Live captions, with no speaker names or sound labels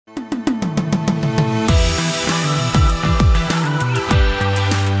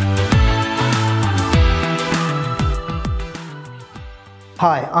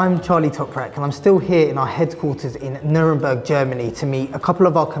Hi, I'm Charlie Toprak and I'm still here in our headquarters in Nuremberg, Germany to meet a couple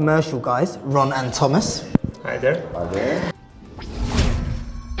of our commercial guys, Ron and Thomas. Hi there. Hi there.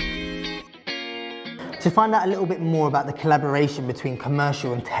 To find out a little bit more about the collaboration between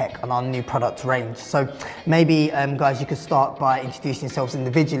commercial and tech on our new product range. So maybe guys, you could start by introducing yourselves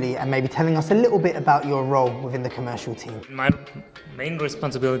individually and maybe telling us a little bit about your role within the commercial team. My main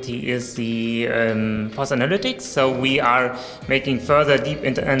responsibility is the post-analytics. So we are making further deep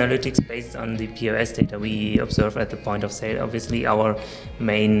into analytics based on the POS data we observe at the point of sale, obviously our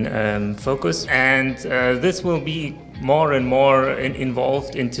main focus. And this will be more and more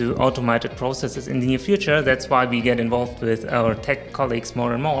involved into automated processes in the near future. That's why we get involved with our tech colleagues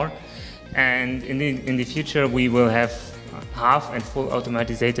more and more. And in the future, we will have half and full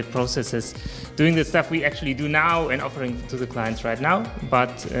automated processes doing the stuff we actually do now and offering to the clients right now,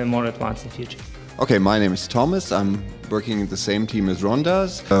 but more advanced in the future. Okay, my name is Thomas. I'm working in the same team as Ron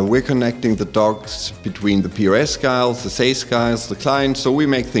does. We're connecting the dots between the POS guys, the sales guys, the clients, so we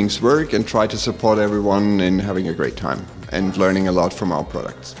make things work and try to support everyone in having a great time and learning a lot from our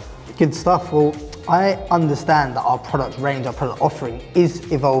products. Good stuff. Well, I understand that our product range, our product offering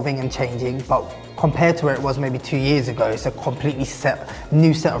is evolving and changing, but compared to where it was maybe 2 years ago, it's a completely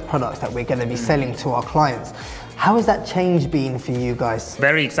new set of products that we're going to be selling to our clients. How has that change been for you guys?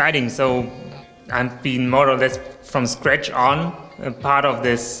 Very exciting. So I've been more or less from scratch on part of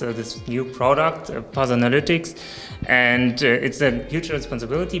this new product, POS Analytics, and it's a huge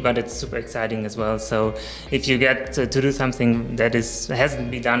responsibility, but it's super exciting as well. So if you get to do something that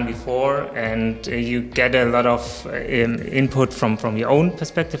hasn't been done before, and you get a lot of input from your own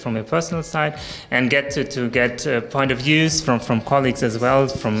perspective, from your personal side, and get to get point of views from colleagues as well,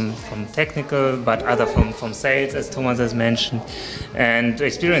 from technical, but other from sales, as Thomas has mentioned, and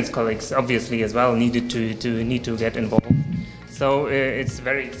experienced colleagues obviously as well need to get involved. So it's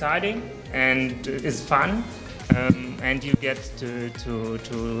very exciting and it's fun, and you get to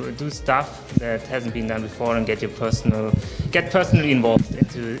do stuff that hasn't been done before and get personally involved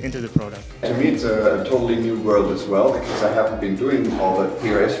into the product. To me, it's a totally new world as well, because I haven't been doing all the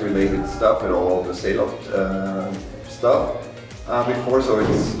POS related stuff and all the sale stuff before, so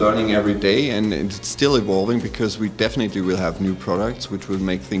it's learning every day and it's still evolving, because we definitely will have new products which will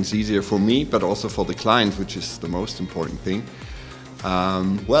make things easier for me, but also for the client, which is the most important thing.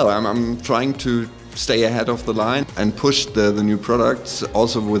 Well, I'm trying to stay ahead of the line and push the new products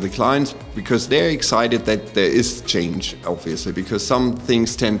also with the clients, because they're excited that there is change, obviously, because some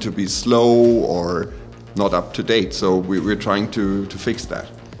things tend to be slow or not up to date, so we're trying to fix that.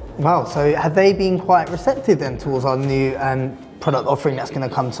 Wow, so have they been quite receptive then towards our new product offering that's going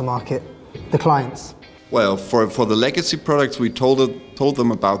to come to market, the clients? Well, for the legacy products, we told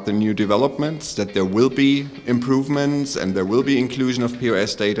them about the new developments, that there will be improvements and there will be inclusion of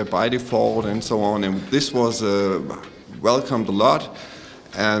POS data by default and so on. And this was welcomed a lot.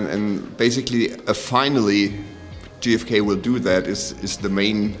 And basically, finally, GfK will do that is the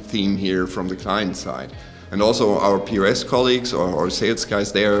main theme here from the client side. And also our POS colleagues or our sales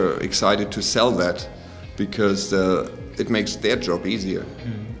guys, they are excited to sell that, because it makes their job easier.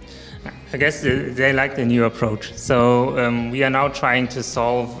 I guess they like the new approach. So we are now trying to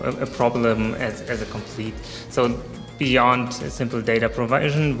solve a problem as a complete. So beyond a simple data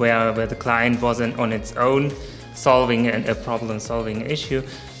provision, where the client wasn't on its own solving a problem, solving an issue,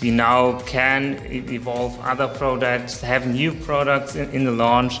 we now can evolve other products, have new products in the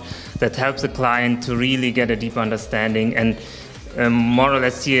launch that helps the client to really get a deep understanding and more or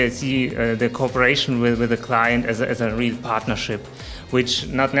less see the cooperation with the client as a real partnership, which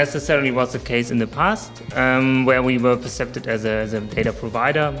not necessarily was the case in the past, where we were perceived as a data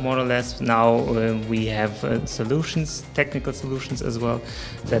provider, more or less. Now we have solutions, technical solutions as well,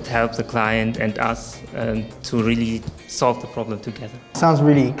 that help the client and us to really solve the problem together. Sounds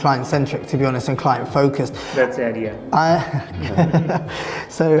really client-centric, to be honest, and client-focused. That's the idea.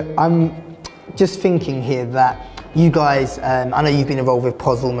 So I'm just thinking here that you guys, I know you've been involved with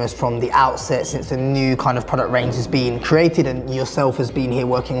POS almost from the outset since the new kind of product range has been created, and yourself has been here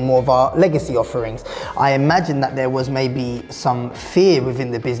working on more of our legacy offerings. I imagine that there was maybe some fear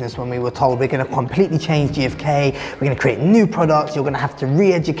within the business when we were told we're going to completely change GfK, we're going to create new products, you're going to have to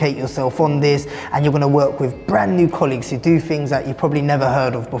re-educate yourself on this, and you're going to work with brand new colleagues who do things that you probably never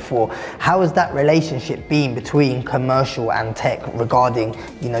heard of before. How has that relationship been between commercial and tech regarding,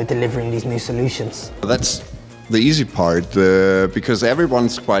 delivering these new solutions? That's the easy part, because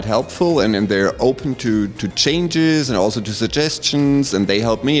everyone's quite helpful and they're open to changes and also to suggestions, and they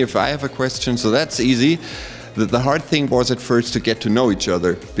help me if I have a question, so that's easy. The hard thing was at first to get to know each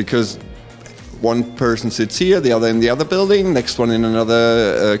other, because one person sits here, the other in the other building, next one in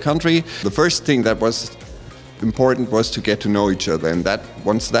another country. The first thing that was important was to get to know each other, and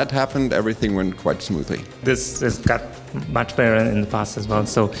once that happened, everything went quite smoothly. This got much better in the past as well.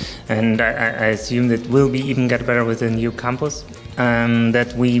 So, and I assume that will be even get better with the new campus,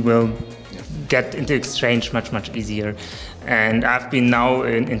 that we will get into exchange much easier. And I've been now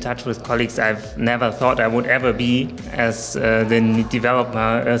in touch with colleagues I've never thought I would ever be as the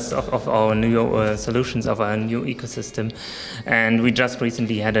developers of our new solutions, of our new ecosystem. And we just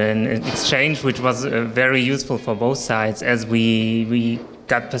recently had an exchange which was very useful for both sides, as we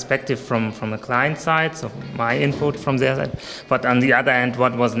got perspective from a client side, so my input from their side, but on the other hand,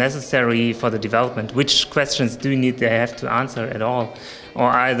 what was necessary for the development, which questions do they have to answer at all, or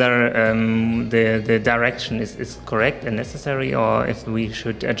either the direction is correct and necessary, or if we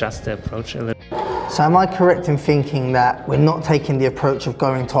should adjust the approach a little. So am I correct in thinking that we're not taking the approach of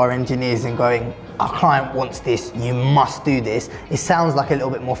going to our engineers and going, our client wants this, you must do this? It sounds like a little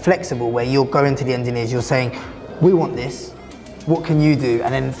bit more flexible, where you're going to the engineers, you're saying, we want this, what can you do?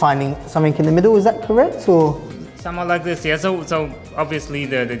 And then finding something in the middle, is that correct? Or somewhat like this, yeah. So obviously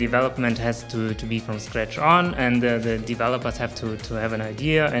the development has to be from scratch on, and the developers have to have an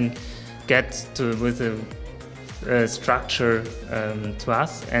idea and get with a structure to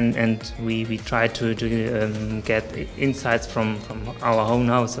us, and we try to get insights from our own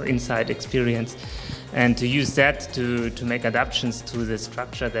house, or inside experience, and to use that to make adaptations to the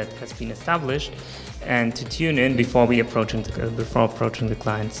structure that has been established, and to tune in before approaching the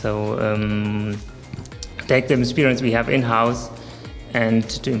client. So take the experience we have in-house and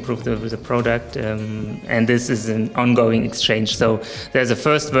to improve the product, and this is an ongoing exchange. So there's a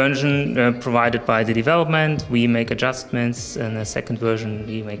first version provided by the development, we make adjustments, and a second version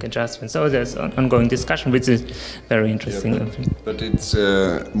we make adjustments. So there's an ongoing discussion, which is very interesting. Yeah, but it's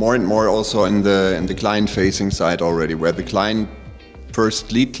more and more also in the client-facing side already, where the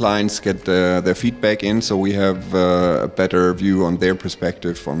lead clients get their feedback in, so we have a better view on their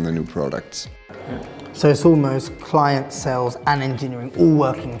perspective on the new products. so it's almost client, sales and engineering all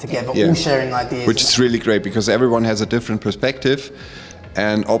working together, all sharing ideas. Which is really great, because everyone has a different perspective,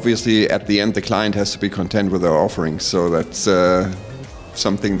 and obviously at the end the client has to be content with our offerings. So that's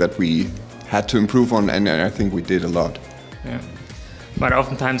something that we had to improve on, and I think we did a lot. Yeah. But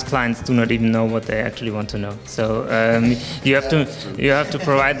oftentimes clients do not even know what they actually want to know. So you have to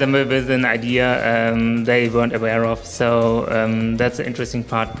provide them with an idea they weren't aware of. So that's the interesting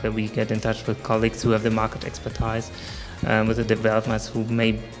part, that we get in touch with colleagues who have the market expertise, with the developers who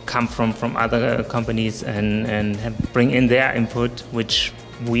may come from other companies and bring in their input, which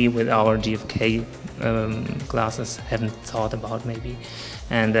we with our GfK classes haven't thought about maybe.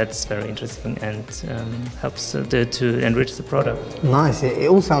 And that's very interesting and helps to enrich the product. Nice, it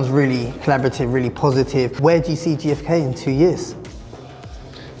all sounds really collaborative, really positive. Where do you see GfK in 2 years?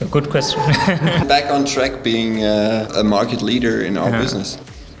 A good question. Back on track, being a market leader in our business.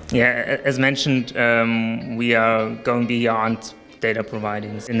 Yeah, as mentioned, we are going beyond data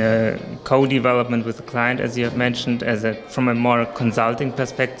providing in a co-development with the client, as you have mentioned, from a more consulting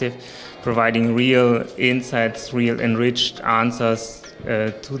perspective, providing real insights, real enriched answers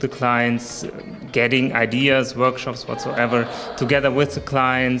to the clients, getting ideas, workshops, whatsoever, together with the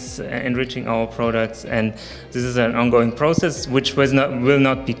clients, enriching our products. And this is an ongoing process which will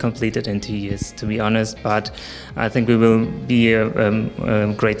not be completed in 2 years, to be honest, but I think we will be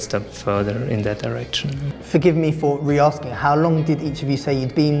a great step further in that direction. Forgive me for re-asking, how long did each of you say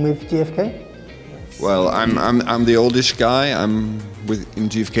you'd been with GfK? Well, I'm the oldest guy. I'm in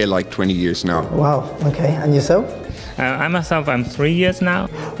GfK like 20 years now. Wow, okay, and yourself? I'm 3 years now.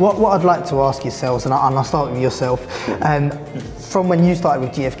 What I'd like to ask yourselves, and I'll start with yourself, from when you started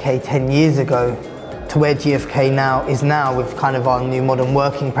with GfK 10 years ago to where GfK is now with kind of our new modern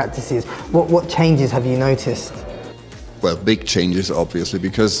working practices, what changes have you noticed? Well, big changes obviously,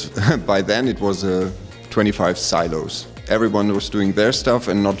 because by then it was 25 silos. Everyone was doing their stuff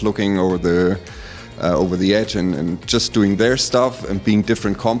and not looking over the edge, and just doing their stuff, and being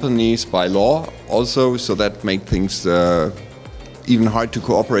different companies by law also, so that made things even hard to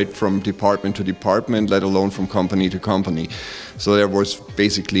cooperate from department to department, let alone from company to company. So there was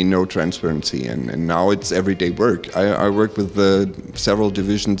basically no transparency, and now it's everyday work. I work with several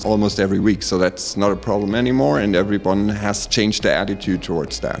divisions almost every week, so that's not a problem anymore, and everyone has changed their attitude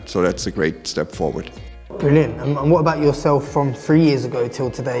towards that, so that's a great step forward. Brilliant. And what about yourself from 3 years ago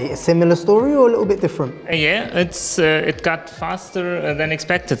till today? A similar story or a little bit different? Yeah, it got faster than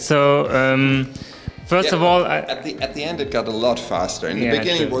expected. So first of all, at the end it got a lot faster. In the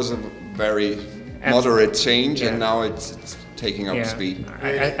beginning it was a very moderate change, and now it's taking up speed.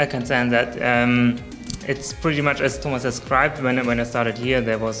 I can say that. It's pretty much as Thomas described. When I started here,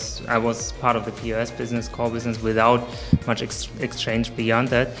 I was part of the POS business, core business, without much exchange beyond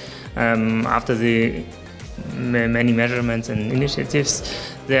that. After the many measurements and initiatives,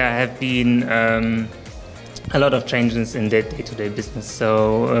 there have been a lot of changes in the day-to-day business.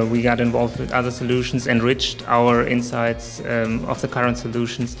 So we got involved with other solutions, enriched our insights of the current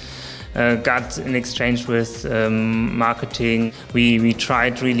solutions. Got in exchange with marketing. We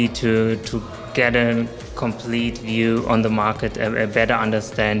tried really to get a complete view on the market, a better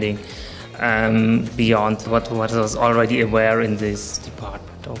understanding beyond what was already aware in this department.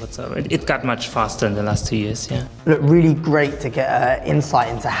 So it got much faster in the last 2 years, yeah. Look, really great to get insight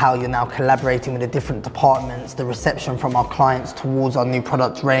into how you're now collaborating with the different departments, the reception from our clients towards our new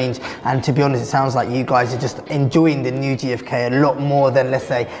product range, and to be honest, it sounds like you guys are just enjoying the new GfK a lot more than, let's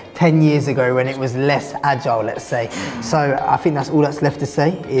say, 10 years ago when it was less agile, let's say. So I think that's all that's left to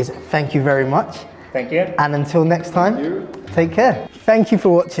say is thank you very much. Thank you. And until next time, take care. Thank you for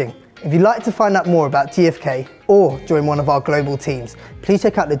watching. If you'd like to find out more about GfK or join one of our global teams, please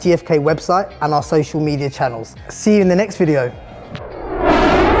check out the GfK website and our social media channels. See you in the next video.